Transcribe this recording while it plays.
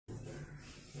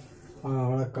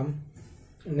வணக்கம்.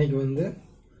 இன்னைக்கு வந்து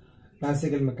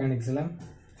கிளாசிக்கல் மெக்கானிக்ஸில்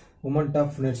மொமெண்ட்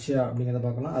ஆஃப் இனர்ஷியா அப்படிங்கிறத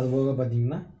பார்க்கலாம். அது போக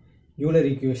பார்த்தீங்கன்னா யூலர்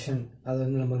ஈக்குவேஷன், அது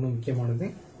வந்து ரொம்ப முக்கியமானது.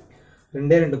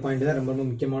 ரெண்டு பாயிண்ட் தான் ரொம்ப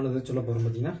முக்கியமானது சொல்ல போகிறோம்.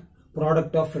 பார்த்தீங்கன்னா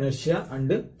product of inertia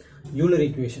and Euler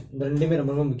equation, இந்த ரெண்டுமே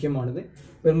ரொம்ப முக்கியமானது.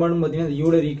 பெரும்பாலும் பார்த்தீங்கன்னா அந்த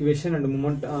யூலர் ஈக்குவேஷன் அண்ட்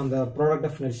மொமெண்ட், அந்த ப்ராடக்ட்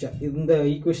ஆஃப் இனர்ஷியா, இந்த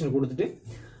ஈக்குவேஷனை கொடுத்துட்டு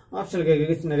ஆப்ஷனல்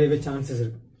கேட்க நிறையவே சான்சஸ்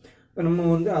இருக்குது. இப்போ நம்ம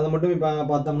வந்து அதை மட்டும்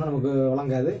பார்த்தோம்னா நமக்கு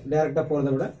வழங்காது. டைரெக்டாக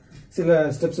போகிறத விட சில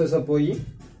ஸ்டெப்ஸஸாக போய்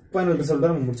ஃபைனல் ரிசல்ட்டாக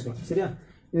நம்ம முடிச்சுக்கலாம். சரியா?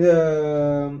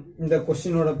 இந்த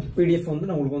கொஸ்டினோட பிடிஎஃப் வந்து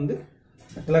நான் உங்களுக்கு வந்து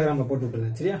டெலகிராமில் போட்டு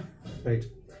விட்டுருந்தேன். சரியா? ரைட்.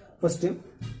 ஃபஸ்ட்டு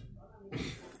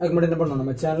அதுக்கு மட்டும் என்ன பண்ணணும்,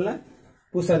 நம்ம சேனலில்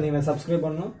புதுசாக இருந்தீங்கன்னா சப்ஸ்கிரைப்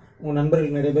பண்ணணும், உங்கள்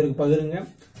நண்பர்களுக்கு நிறைய பேருக்கு பகிருங்க,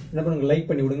 என்ன பண்ணுங்க, லைக்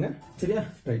பண்ணி விடுங்க. சரியா?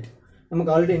 ரைட்.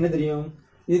 நமக்கு ஆல்ரெடி என்ன தெரியும்,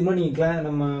 இதுக்கு மாதிரி நீங்கள்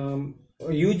நம்ம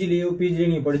யூஜிலேயோ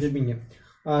பிஜிலேயோ நீங்கள் படிச்சிருப்பீங்க.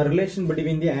 Relation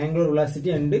between the angular velocity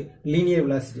and linear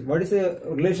velocity. What is the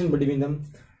relation between them?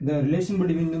 The relation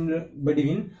between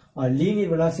linear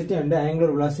velocity and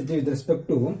angular velocity with respect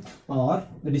to r,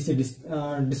 that is a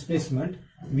displacement,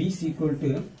 v is equal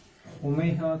to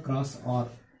omega cross r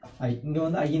I. இங்க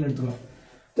வந்து I ன்னு எடுத்துக்கலாம்.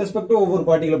 With respect to ஒவ்வொரு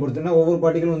பார்ட்டிகளை பொறுத்துனா, ஒவ்வொரு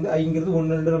பார்ட்டிகள் வந்து ஐங்கிறது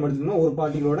 1 2 நம்ம எடுத்துக்கணும். ஒரு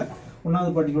பார்ட்டிகளோட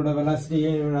ஒன்றாவது பார்ட்டிகளோட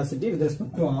velocity with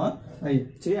respect to R ஐ.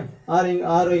 சரியா? ஆர்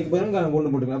ஐக்கு பதிலாக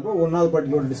ஒன்று போட்டுக்கலாம். அப்போ ஒன்றாவது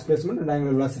பார்ட்டிகளோட displacement and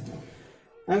angular velocity.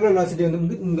 Angular velocity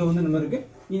வந்து இங்கே வந்து நம்ம இருக்கு,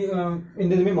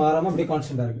 இந்த இதுவுமே மாறாமல் அப்படியே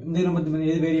கான்ஸ்டன்டாக இருக்குது. இந்த நம்ம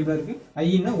எது வேரியபிளாக இருக்குது,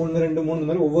 ஐன்னா 1 2 3 இந்த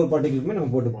மாதிரி ஒவ்வொரு பார்ட்டிகளுக்குமே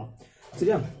நம்ம போட்டுக்கலாம்.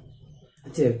 சரியா?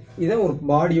 சரி, இதான் ஒரு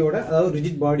பாடியோட, அதாவது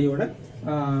ரிஜிட் பாடியோட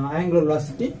angular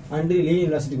velocity and linear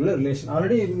வெலாசிட்டிக்குள்ள relation.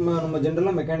 Already நம்ம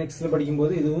ஜென்ரலாக மெக்கானிக்ஸில்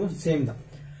படிக்கும்போது இதுவும் சேம் தான்.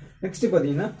 நெக்ஸ்ட்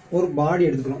பார்த்தீங்கன்னா ஒரு பாடி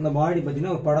எடுத்துக்கிறோம். இந்த பாடி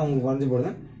பார்த்தீங்கன்னா ஒரு படம் உங்களுக்கு வரைஞ்சி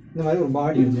போடுறேன். இந்த மாதிரி ஒரு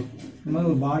பாடி எடுத்துக்கணும். இந்த மாதிரி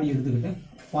ஒரு பாடி எடுத்துக்கிட்டு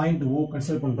பாயிண்ட் ஓ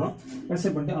கன்சிடர் பண்ணுறோம்.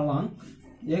 கன்சிடர் பண்ணிட்டு அலாங்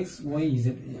எக்ஸ் ஒய்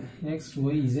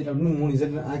இசட் அப்படின்னு 3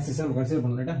 இசட் ஆக்சிஸை நம்ம கன்சிடர்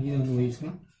பண்ணலாம். ரைட்டா? இதை வந்து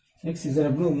யூஸ்க்கலாம். எக்ஸ் இசட்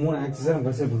அப்படின்னு 3 ஆக்சிஸை நம்ம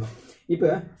கன்சிடர் பண்ணலாம்.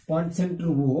 இப்போ point centre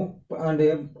O and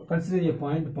consider A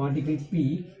point particle B,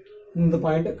 இந்த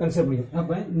பாயிண்ட் கன்சிடர் பண்ணிக்கணும்.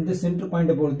 அப்போ இந்த சென்டர்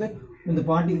பாயிண்டை பொறுத்து இந்த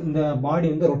பாடி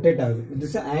வந்து ரொட்டேட் ஆகுது.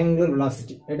 It's angular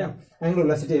velocity. ரைட்டா? ஆங்குலர்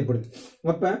வெலாசிட்டி ஏற்படுது.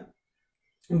 அப்போ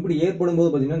இப்படி ஏற்படும் போது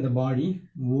பார்த்தீங்கன்னா இந்த பாடி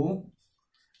ஓ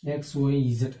எக்ஸ் ஒய்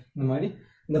இசட், இந்த மாதிரி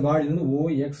இந்த பாடி வந்து ஓ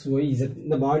எக்ஸ் ஒய் இசட்,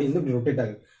 இந்த பாடி வந்து இப்படி ரொட்டேட்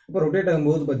ஆகுது. இப்போ ரொட்டேட்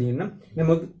ஆகும்போது பார்த்தீங்கன்னா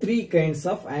நமக்கு 3 kinds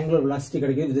ஆஃப் ஆங்குலர் வெலாசிட்டி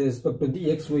கிடைக்குது with respect to the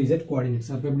X Y Z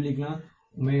coordinates. அப்போ எப்படி எழுதிக்கலாம்,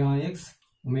 omega X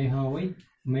omega Y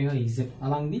omega Z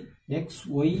along the X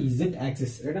Y Z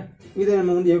axis. ரைட்டா? இதை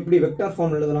நம்ம வந்து எப்படி வெக்டார்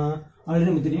ஃபார்ம் எழுதலாம், ஆல்ரெடி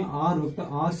நமக்கு தெரியும். R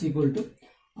vector R equal to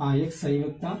X I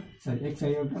vector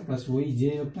plus Y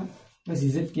J vector plus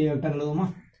Z K vector எழுதுமா?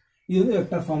 இது வந்து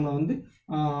வெக்டார் ஃபார்ம்ல வந்து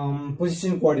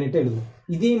பொசிஷன் கோஆர்டினேட்டை எழுதும்.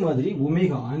 இதே மாதிரி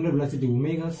omega angular velocity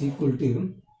omega equal to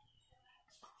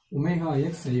omega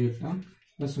X I vector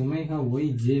plus omega Y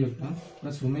J vector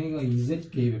plus omega Z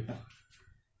K vector.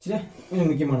 சரியா? இது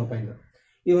முக்கியமான பாயிண்ட்.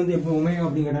 இது வந்து எப்போ ஒமேகா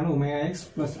அப்படின்னு கேட்டாங்கன்னா ஒமேகா எக்ஸ்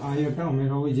பிளஸ் ஐ vector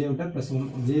omega Y J vector plus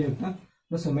J vector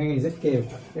plus omega Z K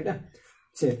vector. ரைட்டா?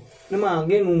 சரி, நம்ம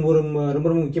அகைன் ஒரு ரொம்ப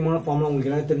முக்கியமான ஃபார்முலா உங்களுக்கு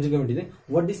எல்லாம் தெரிஞ்சுக்க வேண்டியது.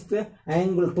 What is the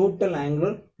total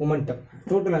angular momentum.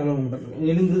 Total angular momentum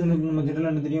எழுதுறது நம்ம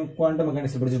ஜெனரலாக என்ன தெரியும், குவாண்டம்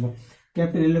மெக்கானிக்ஸ் படிச்சிருப்போம்.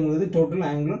 Capital எழுதுங்கிறது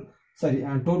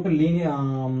total linear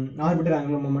orbiter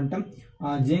angular momentum,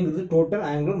 ஜேங்கிறது total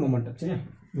angular momentum. சரியா?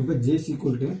 இப்போ ஜே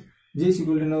ஈக்குவல் டு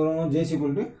என்ன வரும், J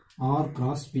equal to R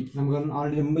cross B. நமக்கு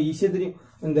ஆல்ரெடி ரொம்ப ஈஸியாக தெரியும்.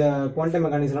 இந்த குவாண்டம்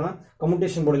மெக்கானிக்ஸ்லாம்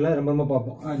கம்யூட்டேஷன் போர்டில் ரொம்ப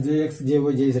பார்ப்போம். JX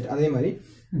JY ஜேஇசட். அதே மாதிரி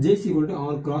J equal to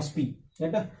R cross B.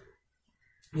 ரைட்டா?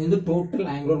 இது வந்து total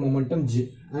angular momentum J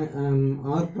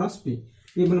R cross B.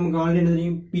 இப்போ நமக்கு ஆல்ரெடி என்ன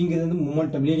தெரியும், பிங்கிறது வந்து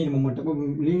மொமெண்டம், லீனியர் மொமெண்டம். இப்போ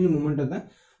லீனியர் மொமெண்டத்தை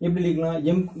எப்படி எழுதிக்கலாம்,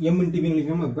 எம் இன்டி பின்னு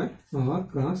எழுதிக்கலாம். இப்போ ஆர்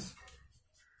கிராஸ்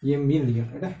எம்வின்னு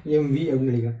எழுதிக்கலாம். ரைட்டா? எம்வி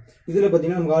அப்படின்னு எழுதிக்கலாம். இதில்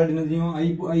பார்த்தீங்கன்னா நமக்கு ஆல்ரெடி என்ன தெரியும்,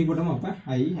 ஐ போட்டோம். அப்போ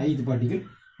ஐத் பார்ட்டிகள்,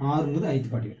 ஆறுங்கிறது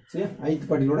ஐத் பார்ட்டிகள். சரியா? ஐத்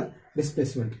பார்ட்டிகளோட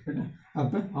டிஸ்பிளேஸ்மெண்ட். ரைட்டா?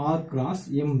 அப்போ R cross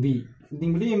MV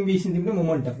இதுபடி MV சிந்திப்படி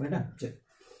momentum. ரைட்டா? சரி,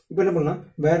 இப்போ என்ன பண்ணலாம்,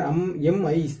 வேற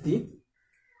எம்ஐ இஸ் தி,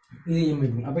 இது எம்ஐ.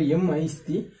 அப்போ Mi is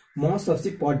the mass of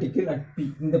the particle at B.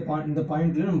 இந்த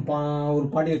பாயிண்ட்ல நம்ம ஒரு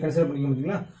பார்ட்டிகல் கன்சிடர் பண்ணிக்கலாம்.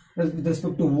 பார்த்தீங்களா? வித்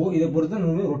ரெஸ்பெக்ட் டு ஓ, இதை பொறுத்து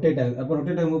நம்ம ரொட்டேட் ஆகுது. அப்போ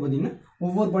ரொட்டேட் ஆகும்போது பார்த்தீங்கன்னா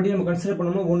ஒவ்வொரு பார்ட்டிகள் நம்ம கன்சிடர்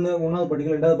பண்ணணும். ஒன்றாவது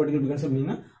பார்ட்டிகல் ரெண்டாவது பார்ட்டிகல் கன்சிடர்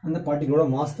பண்ணிங்கன்னா அந்த பார்ட்டிகளோட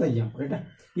மாஸ் தான் எம். ரைட்டா?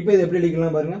 இப்போ இதை எப்படி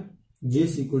எழுதிக்கலாம் பாருங்க, J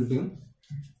equal to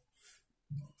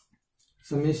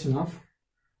summation of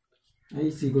I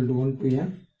is equal to 1 to n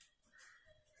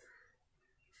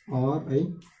Ri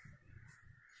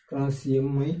cross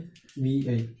mi vi.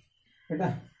 ரைட்டா?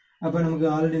 அப்போ நமக்கு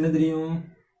ஆல்ரெடி என்ன தெரியும்,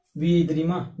 vi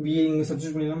தெரியுமா, vi இங்கே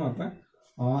சப்ஸ்டிட் பண்ணிடலாமா? அப்போ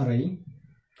Ri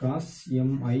cross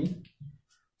mi,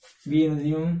 vi என்ன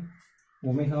தெரியும்,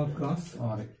 ஒமேகா கிராஸ்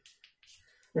Ri.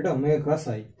 ரைட்டா? Omega cross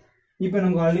I. இப்போ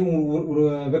நமக்கு ஆல்ரெடி ஒரு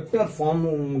வெக்டார்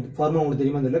ஃபார்முலா உங்களுக்கு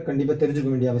தெரியுமா தெரியல, கண்டிப்பாக தெரிஞ்சுக்க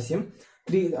வேண்டிய அவசியம்.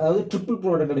 அதாவது ட்ரிபிள்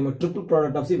ப்ராடக்ட் அப்படிமா, triple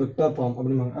product of the vector form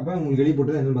அப்படிம்பாங்க. அப்போ உங்களுக்கு வெளியே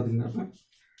போட்டது என்னன்னு பார்த்துங்க. அப்போ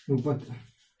 30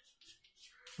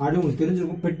 ஆல்ரெடி உங்களுக்கு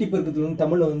தெரிஞ்சிருக்கும். பெட்டி பெருக்கத்தில் வந்து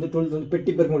தமிழில் வந்து 12th வந்து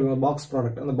பெட்டி பெருக்கம் பாக்ஸ்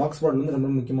ப்ராடக்ட். அந்த பாக்ஸ் ப்ராடக்ட் வந்து ரொம்ப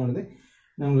முக்கியமானது.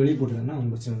 நான் உங்களுக்கு வெளியே போட்டுருந்தேன்னா அவங்க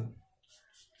பிரச்சனை இல்லை.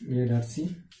 A dot C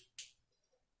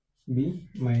B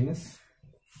minus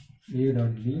A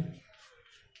dot B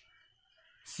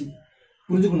C.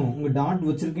 புரிஞ்சுக்கணும். உங்கள் டாட்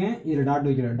வச்சிருக்கேன், இதில் டாட்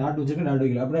வைக்கல, டாட் வச்சிருக்கேன், டாட்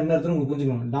வைக்கல. அப்புறம் என்ன அர்த்தம் உங்களுக்கு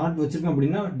புரிஞ்சுக்கணும். டாட் வச்சிருக்கேன்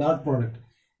அப்படின்னா டாட் ப்ராடக்ட்,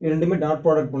 ரெண்டுமே டாட்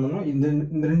ப்ராடக்ட் பண்ணணும். இந்த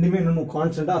ரெண்டுமே என்னென்ன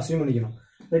கான்ஸ்டன்ட்டாக அசியூம் பண்ணிக்கணும்.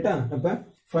 ரைட்டா? அப்போ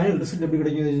ஃபைனல் ரிசல்ட் எப்படி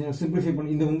கிடைக்கும்? சிம்பிளிஃபை பண்ணி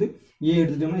இது வந்து ஏ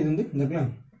எடுத்துட்டோம்னா இது வந்து இந்த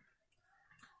இருக்கலாம்,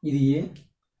 இது ஏ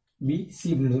பி சி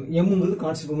அப்படின்னு எம்ங்கிறது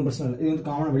கான்ஸ்டன்ட், ஒன்றும் பிரச்சனை இல்லை. இது வந்து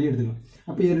காமனாக வெளியே எடுத்துக்கலாம்.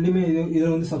 அப்போ இது ரெண்டுமே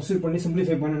இதில் வந்து சப்ஸ்டியூட் பண்ணி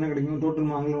சிம்பிளிஃபை பண்ண என்ன கிடைக்கும்?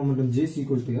 Total angular momentum J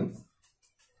equal to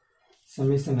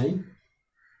summation I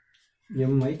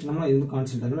MI. நம்மளா இது வந்து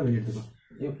கான்ஸ்டன்ட், அதெல்லாம் வெளியே எடுத்துக்கலாம்.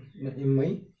 MI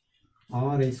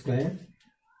RI square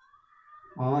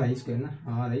RI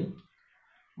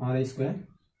square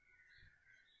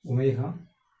omega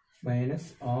minus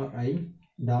RI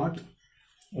dot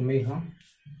omega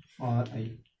RI.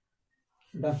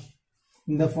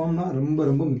 இந்த ஃபார்ம்னா ரொம்ப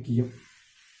ரொம்ப முக்கியம்,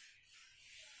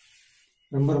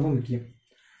 ரொம்ப ரொம்ப முக்கியம்.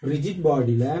 ரிஜிட்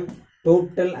பாடியில்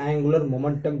டோட்டல் ஆங்குலர்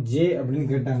மொமெண்டம் J அப்படின்னு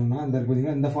கேட்டாங்கன்னா இந்த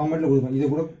பார்த்தீங்கன்னா இந்த ஃபார்மேட்டில் கொடுப்பாங்க. இதை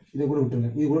கூட விட்டுருங்க,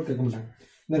 இது கூட கேட்க மாட்டாங்க.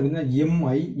 இந்த பார்த்தீங்கன்னா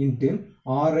MI இன்ட்டு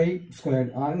RI ஸ்கொயர்,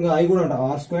 இங்கே I கூட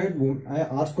R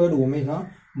squared omega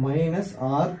minus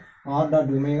R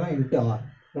dot omega into R.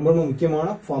 ரொம்ப ரொம்ப முக்கியமான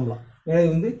ஃபார்முலா. ஏன்னா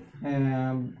இது வந்து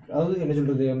அதாவது என்ன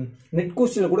சொல்றது, நெட்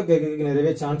கோஸ்டில் கூட கேட்கறதுக்கு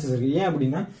நிறையவே சான்சஸ் இருக்கு. ஏன்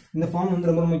அப்படின்னா இந்த ஃபார்ம் வந்து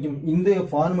ரொம்ப முக்கியம். இந்த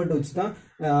ஃபார்மேட் வச்சு தான்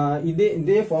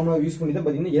இதே ஃபார்முலா யூஸ் பண்ணி தான்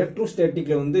பார்த்தீங்கன்னா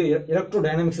எலக்ட்ரோஸ்டாட்டிக்ல வந்து எலக்ட்ரோ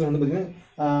டைனாமிக்ஸ்ல வந்து பார்த்தீங்கன்னா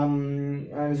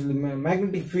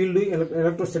மேக்னெட்டிக் ஃபீல்டு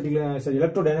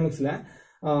எலக்ட்ரோ டைனாமிக்ஸ்ல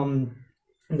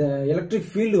இந்த எலக்ட்ரிக்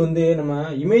ஃபீல்டு வந்து நம்ம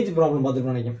இமேஜ் ப்ராப்ளம்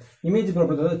பார்த்துருக்கோம் நினைக்கிறேன். இமேஜ்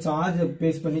ப்ராப்ளம் அதாவது சார்ஜை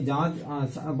பேஸ் பண்ணி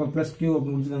ப்ளஸ் கியூ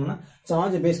அப்படின்னு கொடுத்துருக்காங்கன்னா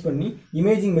சார்ஜை பேஸ் பண்ணி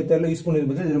இமேஜிங் மெத்தடில் யூஸ்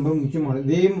பண்ணிருப்பது இது ரொம்ப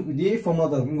முக்கியமானது. இதே ஃபார்முலா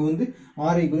தான் இருக்கும். இங்கே வந்து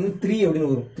RIக்கு வந்து 3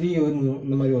 அப்படின்னு வரும், 3 வரும்,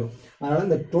 இந்த மாதிரி வரும். அதனால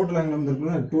இந்த டோட்டல் ஆங்குலர்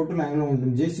இருக்குன்னா total angular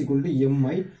momentum J equal to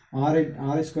MI RI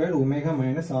square omega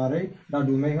minus RI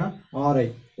dot omega RI.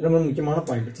 ரொம்ப முக்கியமான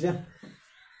பாயிண்ட். சரியா?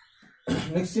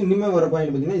 நெக்ஸ்ட் இனிமேல் வர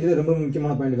பாயிண்ட் பார்த்தீங்கன்னா இது ரொம்ப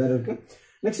முக்கியமான பாயிண்ட் வேற இருக்கு.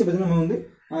 நெக்ஸ்ட் பார்த்தீங்கன்னா நம்ம வந்து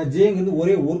ஜேங்கிறது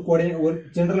ஒரே ஒரு கோஆர்டினேட், ஒரு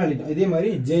ஜென்ரலாக எழுதிட்டோம். இதே மாதிரி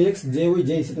JX JY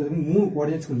JZ 3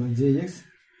 கோஆர்டினேட்ஸ் கொடுக்கலாம். JX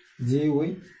JY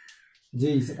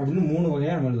JZ அப்படின்னு 3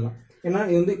 வகையாக நம்ம எழுதலாம். ஏன்னா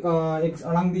இது வந்து X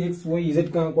along the X Y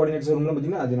Z coordinates வரும்னா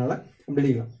பார்த்தீங்கன்னா அதனால அப்படி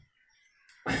எழுதிக்கலாம்.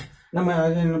 நம்ம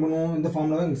என்ன பண்ணுவோம், இந்த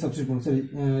ஃபார்முலாவை இங்கே சப்ஸ்டியூட் பண்ணுவோம். சரி,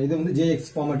 இதை வந்து JX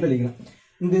ஃபார்மேட்டில் எழுதிக்கலாம்.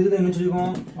 இந்த இது என்ன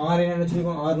வச்சுருக்கோம், R என்ன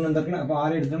வச்சுருக்கோம், R இருந்தால் அப்போ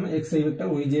R எடுத்தோம்னா XI vector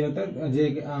YJ vector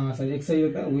XI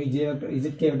vector YJ vector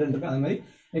ZK vector இருக்கு. அது மாதிரி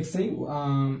XI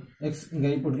X இங்கே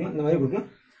ஐ போட்டுக்கலாம், இந்த மாதிரி போட்டுக்கலாம்.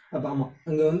 அப்போ ஆமாம்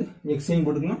இங்கே வந்து XIயும்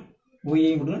போட்டுக்கலாம்,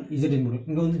 Yஐயும் போட்டுக்கலாம், Zஐயும் போட்டுக்கலாம்.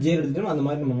 இங்கே வந்து J எடுத்துட்டோம், அந்த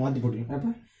மாதிரி நம்ம மாற்றி போட்டுக்கலாம். அப்போ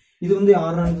இது வந்து R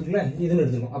இருக்குல்ல, இதுன்னு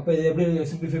எடுத்துக்கலாம். அப்போ இது எப்படி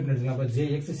சிம்பிளிஃபை பண்ணி எடுத்துக்கலாம். அப்போ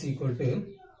JX is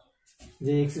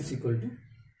equal to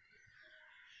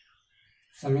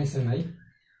summation I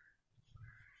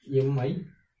MI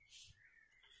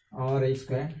RI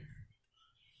square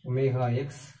omega X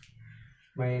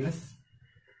minus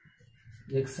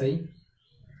XI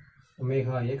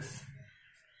omega X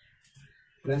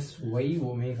plus Y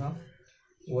omega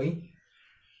Y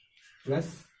plus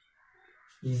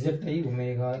ZI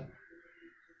omega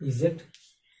Z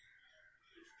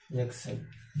XI.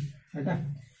 ரைட்டா?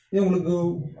 இது உங்களுக்கு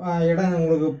இடம்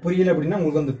உங்களுக்கு புரியல அப்படின்னா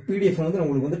உங்களுக்கு அந்த PDF வந்து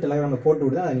உங்களுக்கு வந்து டெலகிராமில் போட்டு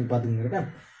விடுதா, அதை நீங்கள் பார்த்துக்கோங்க. ரைட்டா?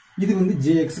 இது வந்து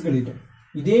JXக்கு எழுதிட்டோம்.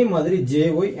 இதே மாதிரி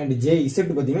JY அண்ட் JZ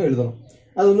பார்த்தீங்கன்னா எழுதணும்.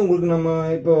 அது வந்து உங்களுக்கு நம்ம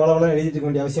இப்போ வளவெல்லாம் எழுதிட்டு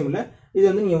வேண்டிய அவசியம் இல்லை. இது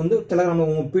வந்து நீங்கள் வந்து டெலகிராமில்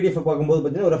உங்கள் PDF பார்க்கும்போது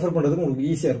பார்த்தீங்கன்னா ரெஃபர் பண்ணுறதுக்கு உங்களுக்கு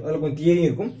ஈஸியாக இருக்கும். அதில் கொஞ்சம் தியரியும்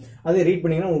இருக்கும். அதை ரீட்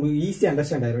பண்ணிங்கன்னா உங்களுக்கு ஈஸியாக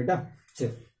அண்டர்ஸ்டாண்ட் ஆகிடும். ரைட்டா?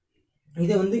 சரி,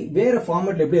 இதை வந்து வேற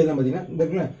ஃபார்மேட்டில் எப்படி எழுதலாம் பார்த்தீங்கன்னா இந்த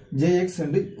இருக்குல்ல JX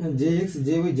and JX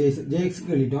JY JZ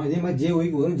JXக்கு எழுதிட்டோம். இதே மாதிரி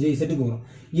JYக்கு வரும், JZக்கு வரும்.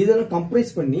 இதெல்லாம்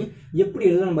கம்ப்ரைஸ் பண்ணி எப்படி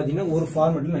எழுதலாம் பார்த்தீங்கன்னா ஒரு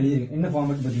ஃபார்மேட்டில் நான் எழுதியிருக்கேன். என்ன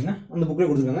ஃபார்மேட் பார்த்தீங்கன்னா அந்த புக்கில்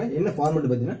கொடுத்துருக்காங்க. என்ன ஃபார்மேட்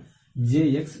பார்த்தீங்கன்னா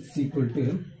JX equal to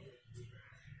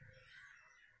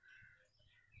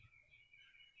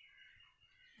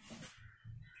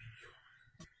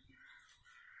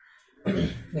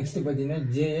next பார்த்தீங்கன்னா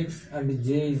JX and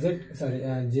JZ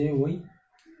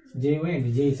JY and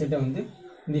JZ வந்து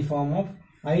in the form of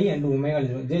I and omega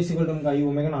எழுதுவோம். J equal to I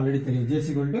omega already தெரியும். J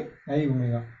equal to I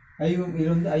omega. இது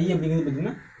வந்து I அப்படிங்கிறது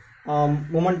பார்த்தீங்கன்னா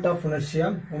moment of inertia,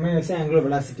 omega is angular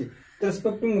velocity. With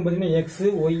respect to பார்த்தீங்கன்னா X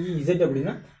Y Z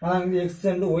அப்படின்னா அதான் வந்து X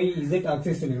and Y Z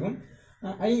axis இருக்கும்.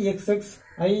 IXX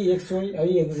IXY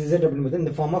IXZ அப்படின்னு பார்த்தீங்கன்னா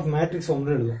இந்த ஃபார்ம் ஆஃப் மேட்ரிக்ஸ்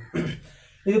ஃபார்ம்ல எழுதுவோம்.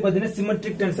 இது பார்த்தீங்கன்னா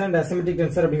symmetric tensor and asymmetric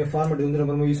tensor அப்படிங்கிற ஃபார்மேட் வந்து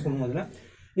ரொம்ப யூஸ் பண்ணுவோம். அதில்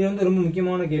இது வந்து ரொம்ப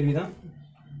முக்கியமான கேள்வி தான்.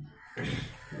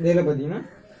 இதில் பார்த்தீங்கன்னா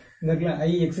இந்த இடத்துல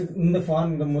IX இந்த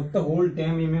ஃபார்ம் இந்த மொத்த ஹோல்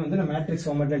டேமையுமே வந்து நான் மேட்ரிக்ஸ்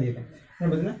ஃபார்மேட்டில் எழுதியிருக்கேன்.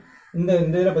 பார்த்தீங்கன்னா இந்த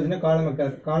இதில் பார்த்தீங்கன்னா காலம்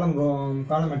வெக்டர்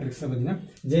காலம் மேட்ரிக்ஸில் பார்த்தீங்கன்னா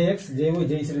JX JY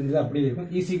JZ இருந்தது அப்படியே இருக்கும்.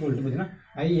 ஈக்குவல் டு பார்த்தீங்கன்னா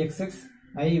IXX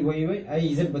IYY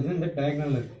IZ பார்த்தீங்கன்னா இந்த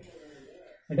டயக்னலில் இருக்கும்.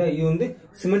 ரைட்டா, இது வந்து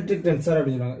சிமெட்ரிக் டென்சர்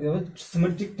அப்படின்னு சொல்லுவாங்க. இது வந்து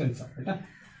சிமெட்ரிக் டென்சர். ரைட்டா,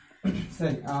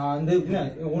 சரி. இந்த இருக்குல்ல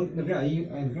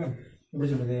எப்படி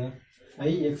சொல்றது,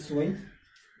 IXY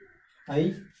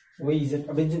IYZ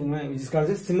அப்படின்னு சொல்லுவாங்க. which is called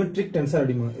as symmetric tensor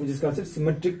அப்படிம்பாங்க. which is called as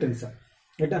symmetric tensor.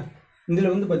 ரைட்டா, இதுல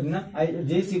வந்து பாத்தீங்கன்னா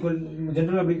J equal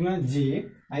ஜெனரல் அப்படின்னா J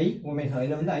I ஒமேகா.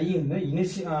 இதுல வந்து I வந்து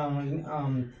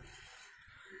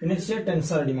இனர்ஷியா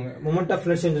டென்சர் அப்படிம்பாங்க. மொமெண்ட் ஆஃப்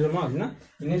இனர்ஷியா சொல்லுமா அப்படின்னா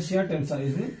இனர்ஷியா டென்சர்.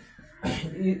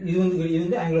 இது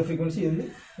வந்து ஆங்குலர் ஃப்ரீக்வன்சி. இது வந்து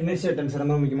இனர்ஷியா டென்சர்,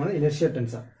 ரொம்ப முக்கியமான இனர்ஷியா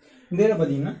டென்சர். இந்த இதில்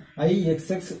பார்த்தீங்கன்னா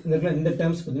IXX இந்த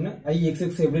டேர்ம்ஸ் பார்த்தீங்கன்னா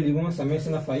IXX எப்படி இருக்கும்,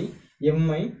 summation of I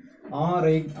MI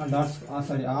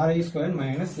RI square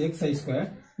minus XI square.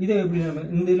 இதை எப்படி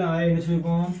இந்த இதில் RI என்ன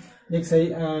சொல்லியிருக்கோம், XI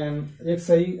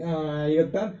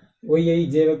vector YI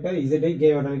J vector ZI K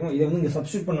vector இருக்கும். இதை வந்து இங்கே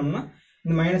சப்ஸ்டியூட் பண்ணோம்னா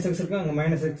இந்த மைனஸ் எக்ஸ் இருக்கு, அங்கே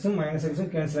மைனஸ் எக்ஸும்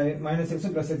கேன்சல் ஆகிடும். மைனஸ்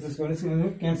எக்ஸும் ப்ளஸ் எக்ஸ் ஸ்கொயர்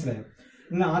கேன்சல் ஆகிடும்.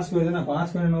 இன்னும் R ஸ்கொயர் தான். அப்போ R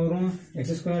ஸ்கொயர் என்ன வரும்,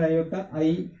 X square I vector I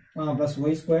plus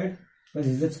Y square plus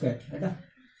Z square. ரைட்டா,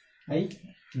 II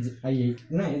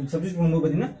என்ன சப்ஸ்டியூட் பண்ணும்போது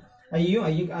பார்த்தீங்கன்னா ஐயும்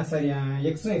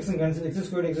எக்ஸும் கேன்சல், எக்ஸ்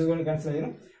ஸ்கொயர் கேன்சல்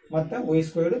ஆகிடும். மற்ற Y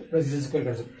squared plus Z square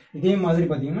cancel. இதே மாதிரி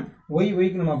பார்த்தீங்கன்னா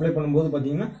ஒய்க்கு நம்ம அப்ளை பண்ணும்போது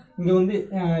பார்த்தீங்கன்னா இங்கே வந்து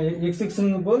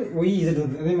எக்ஸ்ங்கும் போது YZ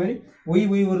வருது. அதே மாதிரி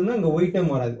ஒய் வருதுன்னா இங்கே ஒய் டைம்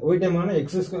வராது. ஒய் டைம் ஆனால்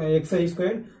XI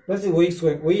square plus YI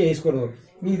square வரும்.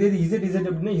 இது Z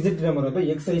அப்படின்னா Z டைம் வரும். அப்போ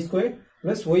XI square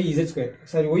plus YZ square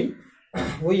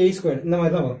YI square இந்த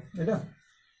மாதிரி தான் வரும். ரைட்டா,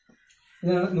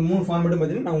 இதனால இந்த 3 ஃபார்மேட்டும்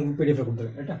பார்த்தீங்கன்னா நான் உங்களுக்கு PDF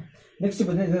கொடுத்துருக்கேன். ரைட்டா, நெக்ஸ்ட்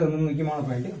பார்த்தீங்கன்னா இது ரொம்ப முக்கியமான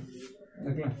பாயிண்ட்.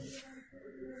 ஓகேங்களா,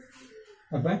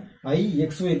 அப்போ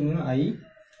IXY இருக்குன்னா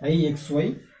IXY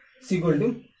ஈக்குவல் டு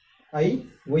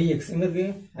IYX. எங்க இருக்கு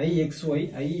IXY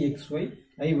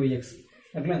IYX.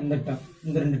 ஓகேங்களா,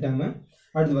 இந்த ரெண்டு டேர்மு.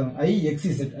 அடுத்து பாருங்க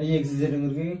IXZ எங்க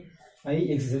இருக்கு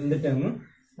IXZ இந்த டேர்மு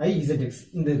IZX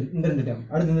இந்த ரெண்டு டேர்ம்.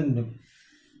 அடுத்து இந்த ரெண்டு டேர்ம்.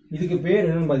 இதுக்கு பேர்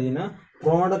என்னன்னு பார்த்தீங்கன்னா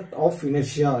ப்ராடக்ட் ஆஃப்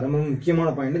இனர்ஷியா. ரொம்ப முக்கியமான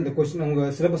பாயிண்ட். இந்த கொஸ்டின் உங்க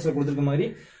சிலபஸ்ல கொடுத்துருக்க மாதிரி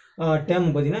டேர்ம்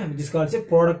பார்த்தீங்கன்னா which is called as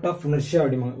product of inertia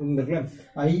அப்படிம்பாங்க. இந்த இருக்குல்ல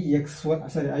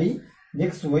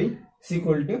IXY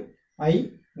equal to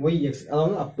IYX.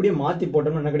 அதாவது அப்படியே மாற்றி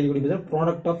போட்டோம்னா என்ன கிடைக்கக்கூடிய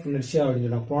ப்ராடக்ட் ஆஃப் இனர்ஷியா அப்படின்னு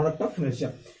சொல்லுவாங்க. ப்ராடக்ட் ஆஃப் இனர்ஷியா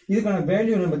இதுக்கான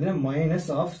வேல்யூ என்ன பார்த்தீங்கன்னா minus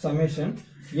of summation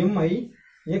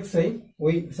MIXI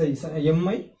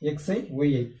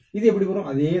YI. இது எப்படி வரும்,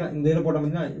 அதே இந்த இதில் போட்டோம்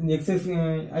பார்த்தீங்கன்னா இந்த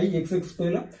IXX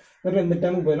போயிடலாம். இந்த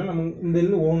டேர்முக்கு போயிடலாம். நம்ம இந்த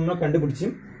இதில் ஒன்றா கண்டுபிடிச்சி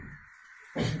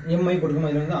MI கொடுக்கணும்.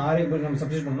 இதில் வந்து RI போய் நம்ம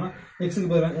சப்ஸ்டியூட் பண்ணோம். எக்ஸுக்கு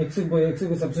போயிடலாம்.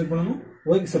 எக்ஸுக்கு சப்ஸ்டியூட் பண்ணணும்,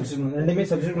 ஒய்க்கு சப்ஸ்டியூட் பண்ணணும். ரெண்டுமே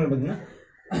சப்ஸ்டியூட் பண்ண பார்த்தீங்கன்னா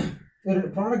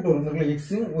ப்ராடக்ட் வரும்.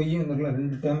 எக்ஸும் ஒய்யும்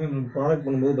ரெண்டு டேர்மே ப்ராடக்ட்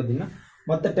பண்ணும்போது பார்த்தீங்கன்னா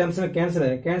மற்ற டேர்ம்ஸ்லாம்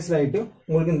கேன்சல் ஆகிட்டு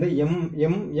உங்களுக்கு இந்த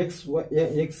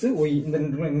XY இந்த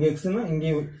இங்கே எக்ஸ்னா இங்கே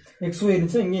XY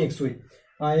இருந்துச்சுன்னா இங்கே XY,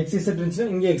 XZ இருந்துச்சுன்னா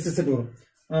இங்கே XZ வரும்,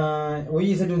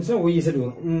 YZ இருந்துச்சுன்னா YZ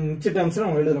வரும். மிச்ச டேர்ம்ஸ்லாம்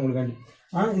அவங்க எழுதுறேன் உங்களுக்காண்டி.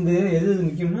 ஆனால் இந்த எது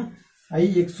முக்கியம்னா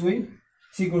IXY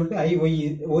equal to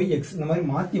IYX இந்த மாதிரி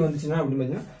மாற்றி வந்துச்சுன்னா அப்படின்னு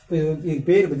பார்த்தீங்கன்னா இது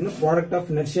பேர் பார்த்தீங்கன்னா ப்ராடக்ட்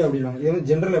ஆஃப் இனர்ஷியா அப்படின்னாங்க. இது வந்து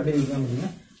ஜென்ரல் எப்படி இருக்காங்க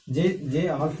அப்படின்னா J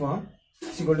alpha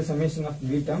equal to summation of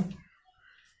beta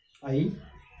I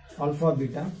alpha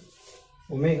beta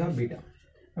omega beta.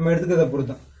 நம்ம எடுத்துக்கிறத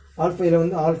பொறுத்து ஆல்ஃபா இதில்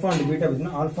வந்து ஆல்ஃபா அண்ட் பீட்டா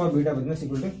பார்த்தீங்கன்னா ஆல்ஃபா பீட்டா பார்த்தீங்கன்னா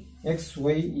equal to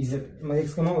XYZ X,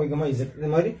 Y, Z. இந்த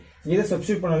மாதிரி இதை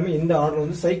சப்ஸ்டியூட் பண்ணாலுமே இந்த ஆர்டர்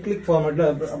வந்து சைக்கிளிக் ஃபார்மேட்டில்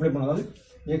அப்ளை பண்ணாலும்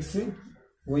X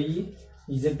Y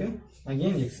Z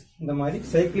again X இந்த மாதிரி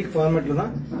சைக்கிளிக் ஃபார்மேட்டில்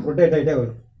தான் ரொட்டேட் ஆகிட்டே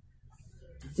வரும்.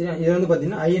 சரி, இதை வந்து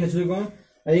பார்த்தீங்கன்னா I என்ன சொல்லியிருக்கோம்,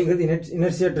 ஐங்கிறது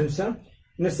இனர்ஷியா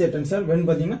டென்சர் when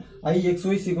பார்த்தீங்கன்னா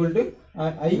IXY equal to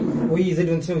IYZ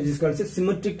which is called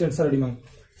symmetric tensor அப்படிம்பாங்க.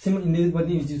 இந்த இது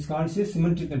பார்த்தீங்கன்னா which is called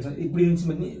symmetric tensor. இப்படி இருந்துச்சு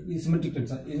பார்த்தீங்கன்னா symmetric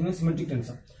tensor, இதுனா symmetric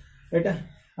tensor. ரைட்டா,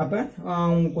 அப்போ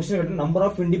கொஸ்டின் கேட்டால் number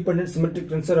of independent symmetric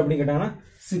tensor அப்படின்னு கேட்டாங்கன்னா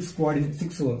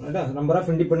 6 வரும். ரைட்டா, number of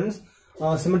independence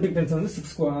symmetric tensor வந்து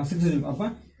 6 இருக்கும். அப்போ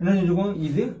என்ன செஞ்சுருக்கோம்,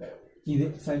 இது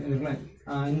சரி இருக்குல்ல,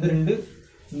 இந்த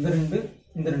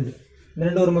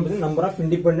ரெண்டு வரும்போது number of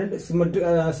independent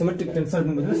symmetric tensor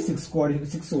அப்படின்னு பார்த்தீங்கன்னா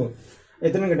 6 வரும்.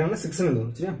 எத்தனை கேட்டாங்கன்னா 6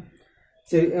 வரும். சரியா,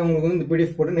 சரி, உங்களுக்கு வந்து இந்த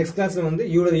PDF போட்டு நெக்ஸ்ட் கிளாஸ்ல வந்து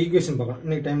யூலர் ஈக்குவேஷன் பார்க்கலாம்.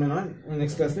 இன்னைக்கு டைம்ல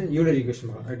நெக்ஸ்ட் கிளாஸ்ல யூலர் ஈக்குவேஷன்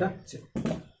பார்க்கலாம். ரைட்டா, சரி.